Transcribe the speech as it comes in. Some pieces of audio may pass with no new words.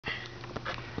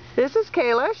This is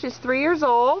Kaela. She's 3 years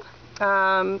old.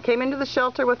 Came into the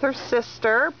shelter with her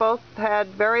sister. Both had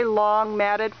very long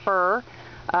matted fur.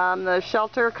 The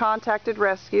shelter contacted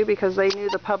rescue because they knew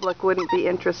the public wouldn't be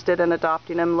interested in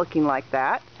adopting them looking like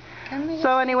that.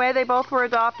 So anyway, they both were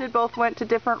adopted, both went to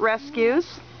different rescues.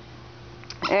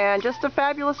 And just a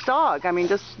fabulous dog. I mean,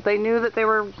 they knew that they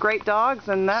were great dogs,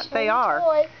 and that they are.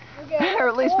 Or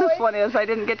at least this one is. I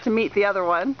didn't get to meet the other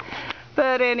one.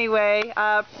 But anyway,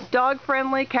 dog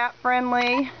friendly, cat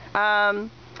friendly.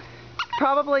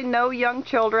 Probably no young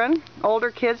children.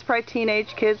 Older kids, probably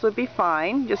teenage kids would be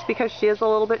fine, just because she is a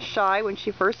little bit shy when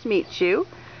she first meets you.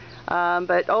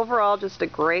 But overall, just a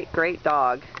great, great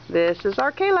dog. This is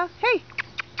our Kaela. Hey,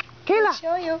 Kaela. I'll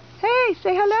show you. Hey,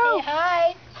 say hello. Say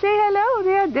hi. Say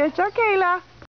hello. There's our Kaela.